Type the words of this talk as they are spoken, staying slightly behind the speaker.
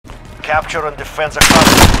Capture and defend the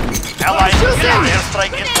coast. Allied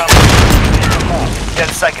airstrike incoming. 10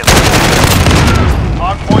 seconds.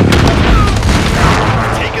 Hard point.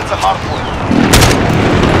 Taking the hard point.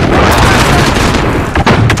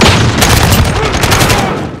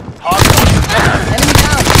 Hard point. Enemy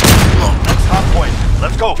down. Next hard point.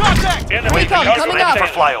 Let's go. Enemy coming up.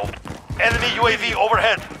 For flyover. Enemy UAV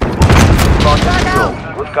overhead. Drag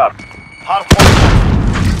out. Good cop. Hard point.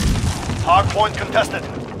 Hard point contested.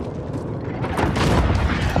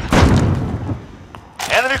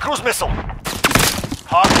 Enemy cruise missile.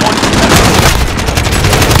 Hard point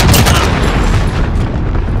contested.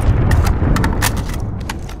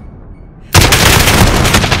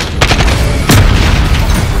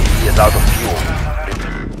 He is out of fuel.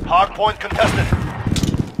 Hard point contested.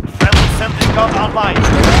 Friendly sentry gun online.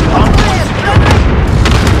 Hard point secured.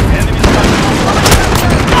 Enemies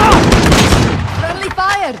Friendly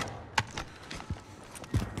fire.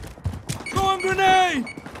 Throwing grenade!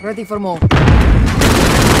 Ready for more.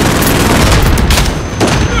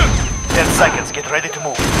 10 seconds. Get ready to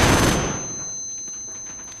move.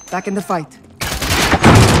 Back in the fight.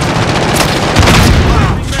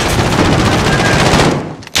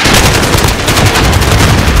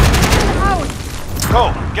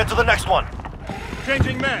 Go. Get to the next one.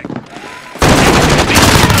 Changing mag.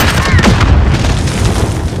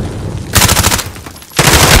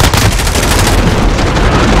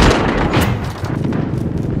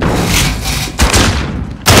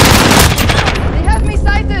 They have me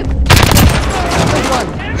sighted. Good one.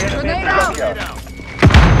 Grenade out.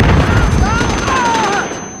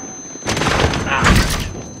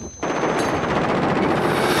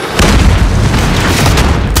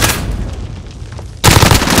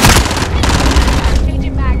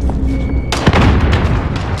 Changing mags.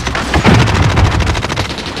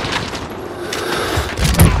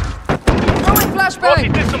 Throwing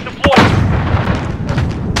flashbang. System deployed.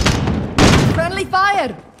 Friendly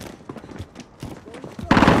fire.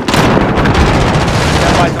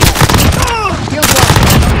 Stand by to move. Killed one.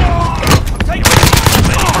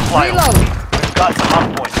 For flyover. Reload. We've got the hard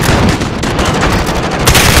point.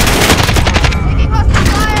 Taking hostile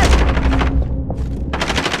fire.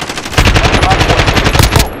 Hard point.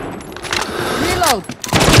 Reload.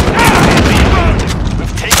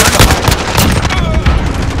 We've taken the hard point.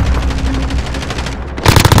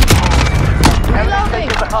 Reloading.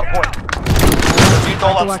 The hard point.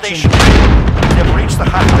 Retol on Watching. station. They've reached the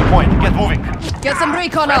halfway point. Get moving. Get some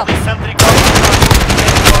recon up. Sentry gun.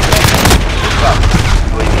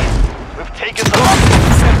 We've taken the hard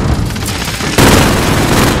point.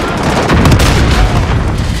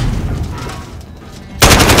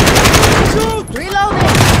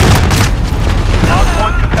 Reloading. Hard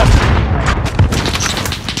point contested.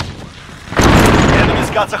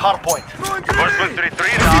 Enemy's got the hard point. Force Victory 3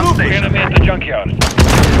 is on station. Enemy at the junkyard.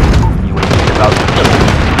 UAV about to deliver.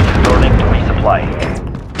 Returning to resupply.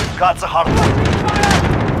 Got the hard point.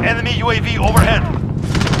 Enemy UAV overhead.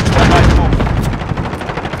 Stand by to move.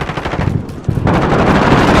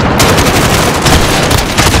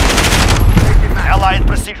 Allied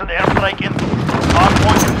precision airstrike in. Hard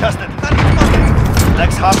point contested.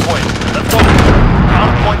 Next hard point. Let's go.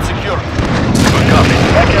 Hard point secure. Good copy.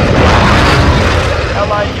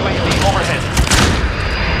 Allied UAV overhead.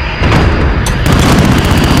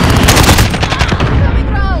 Coming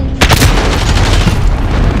round.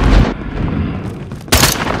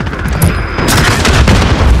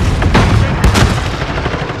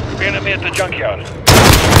 Enemy at the junkyard.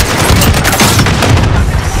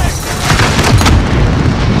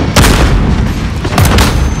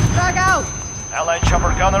 Drag out. Allied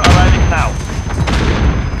chopper gunner arriving now.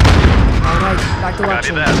 All right, back to Copy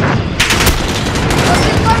watching. that.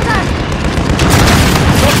 Hostile contact.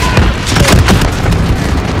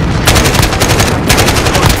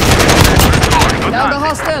 Down the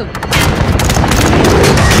hostile.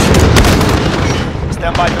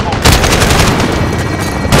 Stand by to move.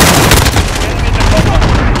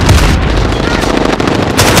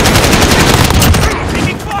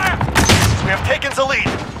 Taking fire! We have taken the lead.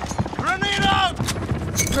 Grenade out!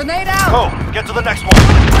 Grenade out. Go. Get to the next one.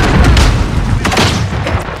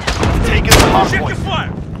 Taken the hard Check point. your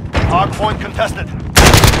fire! Hard point contested.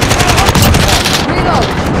 Reload.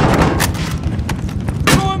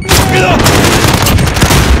 Throwing grenade!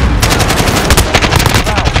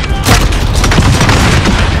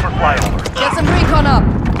 For flyover. Get some recon up.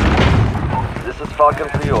 This is Falcon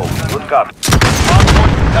 3-0. Good copy. Hard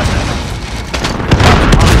point contested.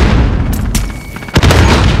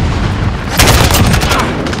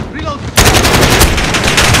 Reload!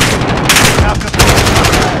 Have control.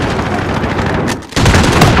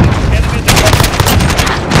 Enemy at the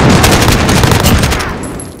junkyard.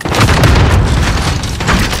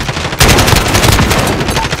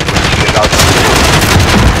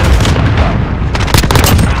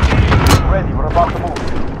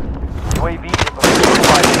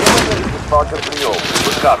 Falcon 3-0.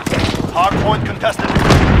 Good copy. Hard point contested.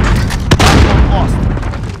 Hard point lost.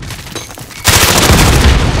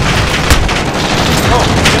 Go,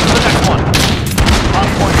 get to the next one.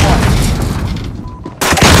 Hard point lost.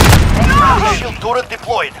 Shield turret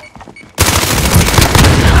deployed.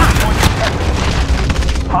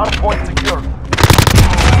 Hard point secured.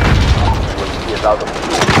 UAV is out of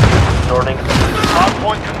fuel. Returning. Hard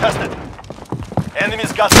point contested.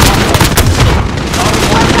 Enemies got some hard point. Hard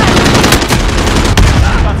point.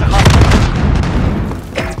 Got some hard point.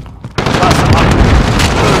 Got some hard point.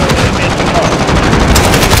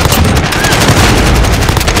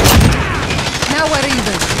 Now we're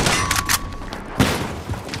even.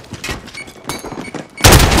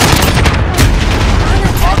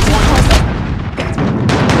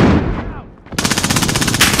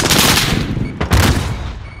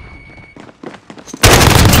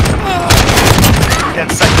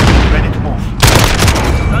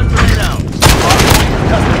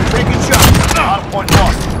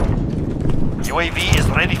 UAV is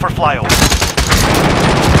ready for flyover.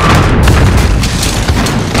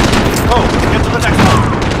 Go, get to the next one.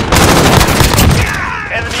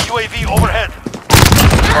 Enemy UAV overhead.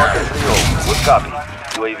 Falcon 3-0, good copy.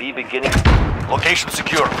 UAV beginning. Location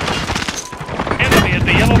secure. Enemy at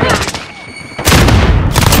the yellow building.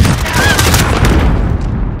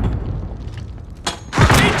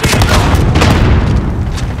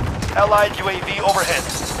 Allied UAV overhead.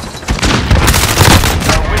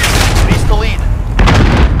 Increase the lead.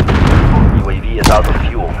 UAV is out of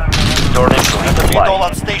fuel. Returning to lead the flight. All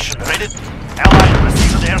on station. Ready? Allied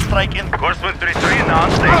received an airstrike in. Course 133 now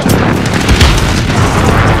on station.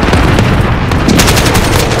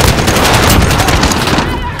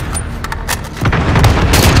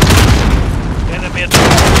 Enemy at the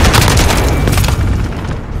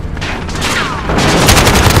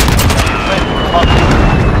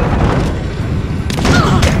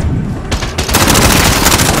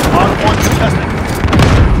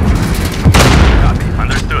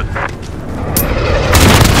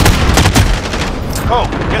Go,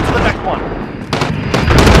 get to the next one.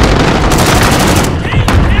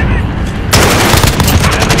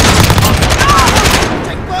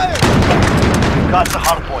 Take fire! Got the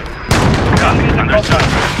hard point. copy is understood.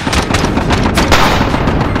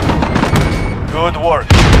 Good work.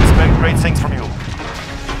 Expect great things from you.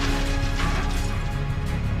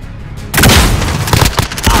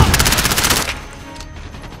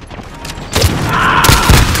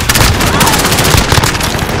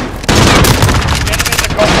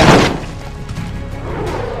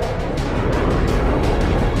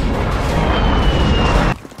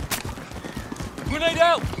 Grenade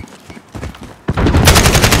out!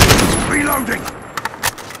 Reloading!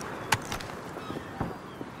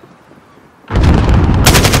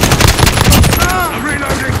 I'm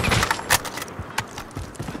reloading!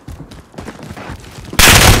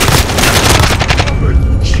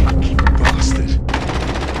 Cheeky bastard!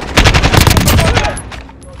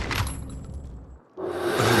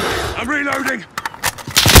 I'm reloading!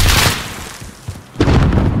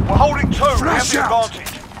 We're holding two. Flash we have the out.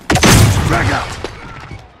 advantage. Frag out!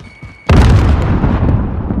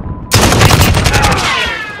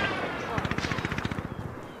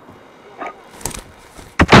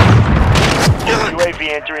 UAV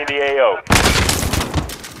entering the AO.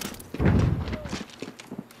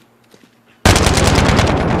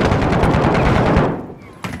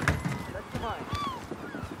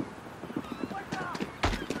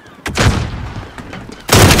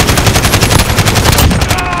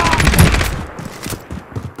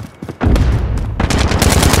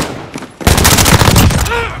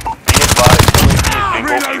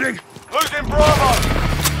 Reloading! Losing Bravo!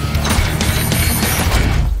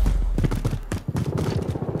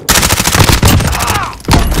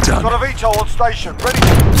 Done. Got a VTOL on station, ready.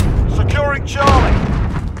 Securing Charlie.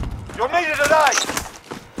 You're needed at A.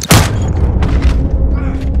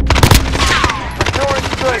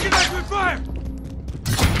 Securing C. Fire!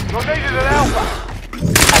 You're needed at Alpha.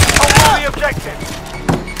 Hold the objective.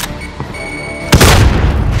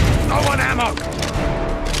 No one ammo!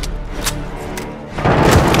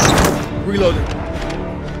 Reloading.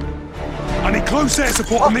 I need close air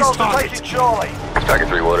support on this Hostiles are target. taking Charlie. Falcon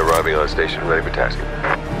 3-1 arriving on station, ready for tasking.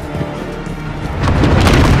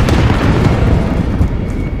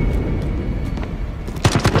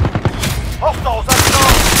 Hostiles at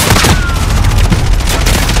Charlie.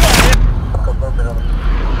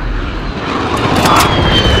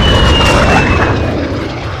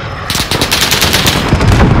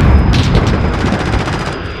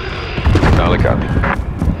 Solid copy.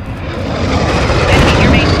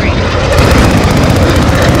 Your main screen.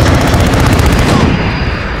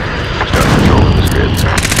 Start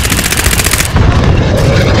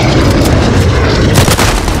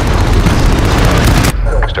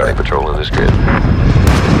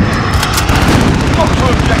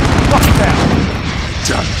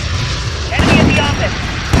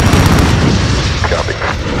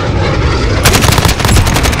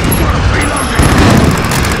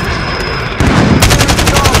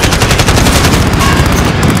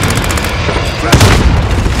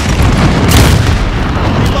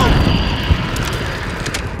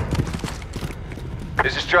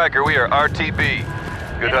Striker, we are RTB.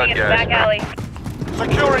 Good hunt, guys. Back alley.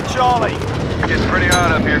 Securing Charlie. It's pretty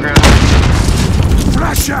hot up here, Grant.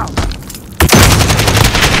 Flash out!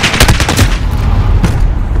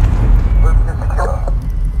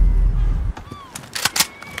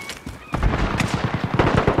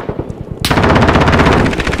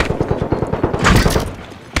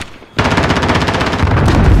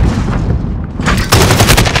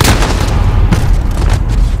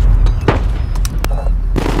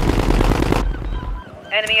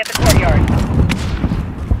 Enemy at the courtyard.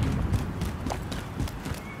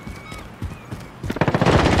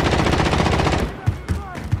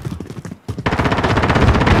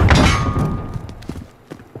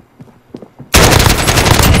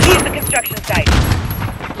 Enemy at the construction site.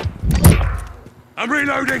 I'm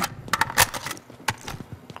reloading!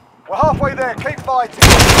 We're halfway there. Keep fighting.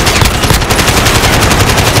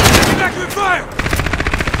 Get back with fire!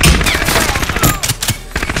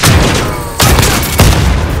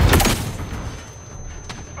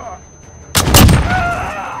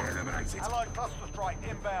 Eliminated. Allied cluster strike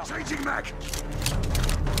inbound. Changing mag!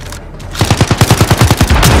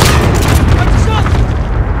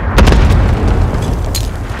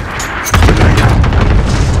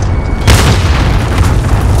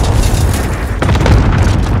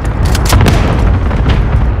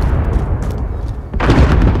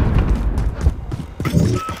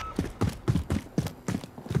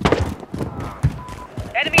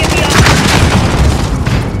 Enemy at the office.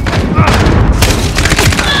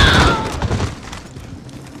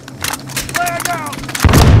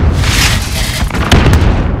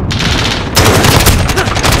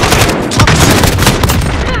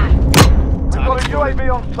 We've got a UAV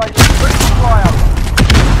on station. Ready to fly over.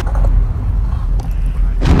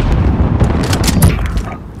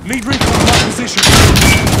 Need recon on my position.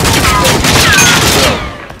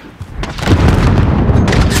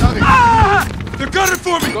 They're gunning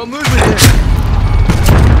for me! Got movement here.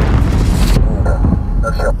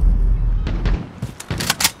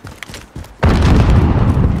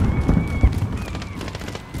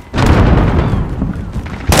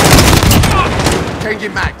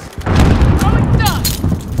 Changing mags.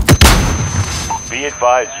 Be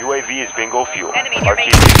advised, UAV is bingo fuel. Enemy near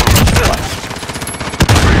me.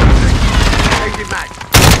 Changing mags.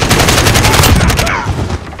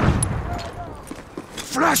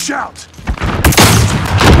 Flash out!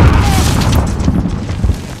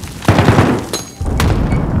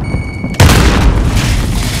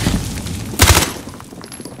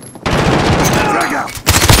 Frag out!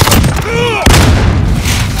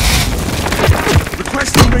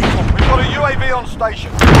 Requesting recon. We've got a UAV on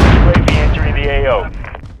station. UAV entering the AO.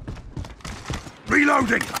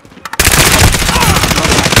 Reloading!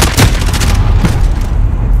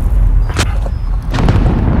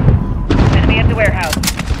 Enemy at the warehouse.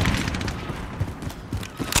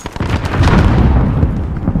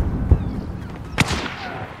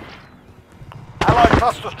 Allied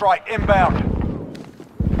cluster strike inbound.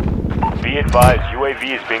 Be advised, UAV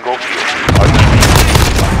is bingo fuel.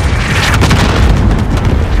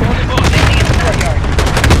 Enemy at the courtyard.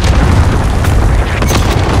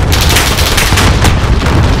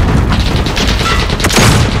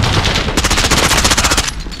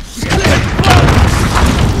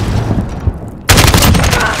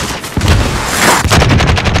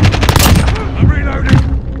 I'm reloading!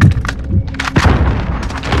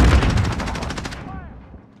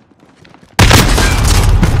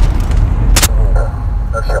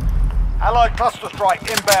 Allied cluster strike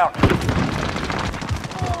inbound.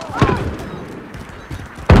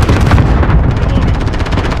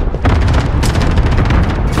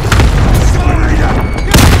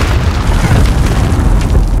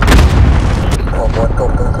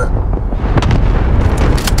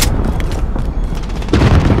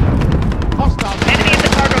 Enemy at the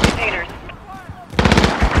cargo containers.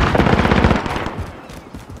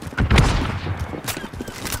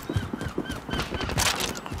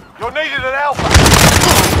 You're needed at Alpha.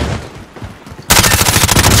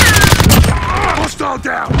 Hostile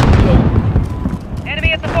down!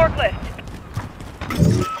 Enemy at the forklift.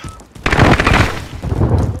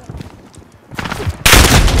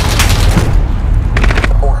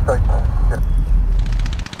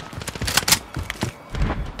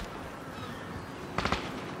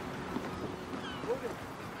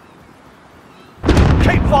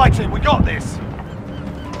 Keep fighting. We got this.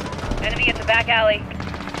 Enemy at the back alley.